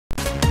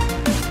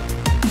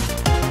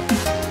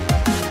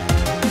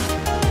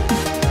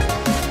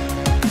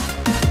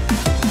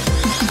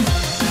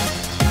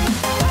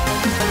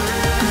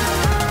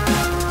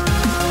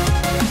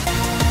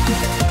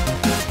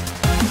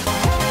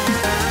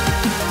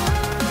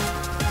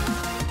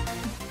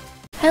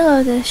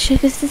Hello there,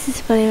 Sugars. This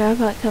is Bunnie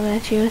Rabbot coming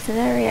at you with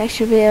another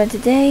reaction video.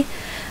 Today,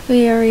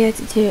 we are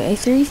reacting to a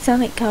 3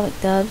 Sonic comic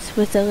dubs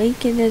with a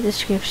link in the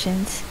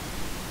descriptions.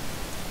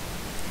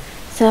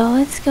 So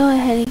let's go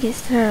ahead and get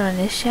started on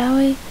this, shall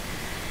we?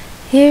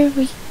 Here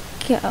we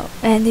go.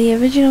 And the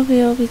original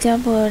video will be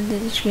down below in the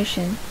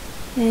description.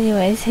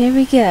 Anyways, here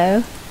we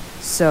go.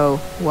 So,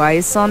 why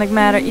is Sonic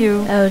mad at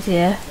you? Oh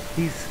dear.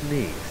 He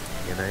sneezed,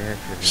 and I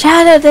actually...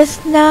 Shadow,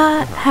 that's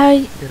not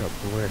how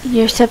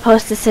you're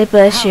supposed to say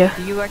bless you. How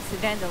do you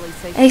accidentally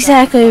say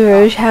Exactly,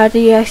 Rouge. How do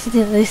you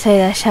accidentally say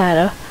that,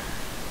 Shadow?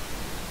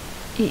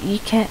 You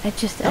can't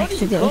just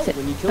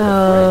accidentally say...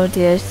 Oh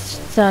dear,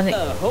 Sonic.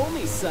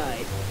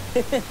 Homicide.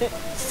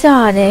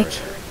 Sonic.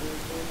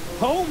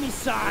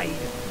 Homicide.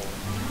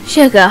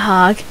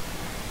 Sugarhog.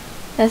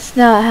 That's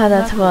not how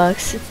that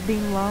works. It's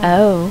been long.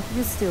 Oh.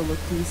 You still look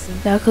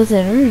decent. Knuckles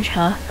and Rouge,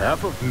 huh?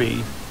 Half of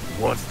me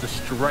wants to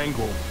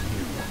strangle you.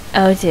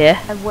 Oh dear.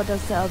 And what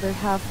does the other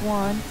half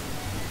want?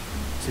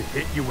 To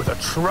hit you with a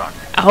truck.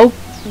 Oh.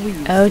 We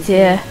used Oh to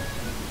dear. be.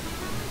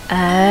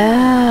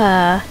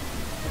 Ah.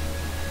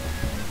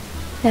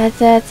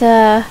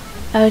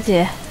 Oh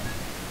dear.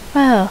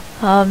 Well,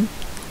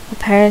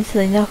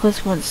 apparently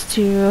Knuckles wants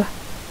to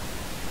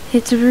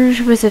hit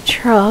Rouge with a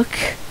truck.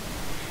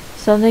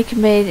 Sonic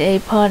made a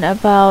pun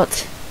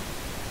about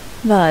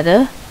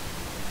murder.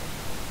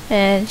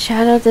 And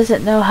Shadow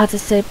doesn't know how to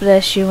say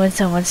bless you when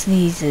someone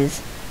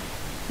sneezes.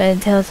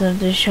 And tells them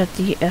to shut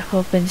the F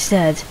up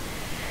instead.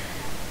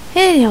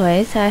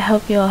 Anyways, I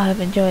hope you all have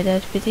enjoyed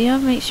that video.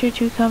 Make sure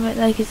to comment,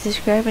 like, and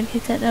subscribe, and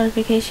hit that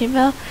notification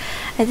bell.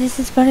 And this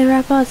is Bunnie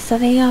Rabbot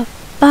signing off.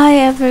 Bye,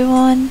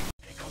 everyone.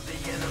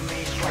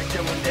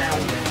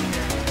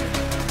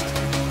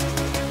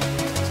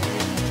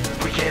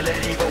 We can't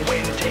let evil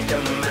win, take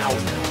them out.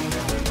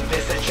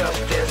 This is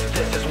justice,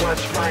 this is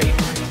what's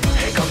right.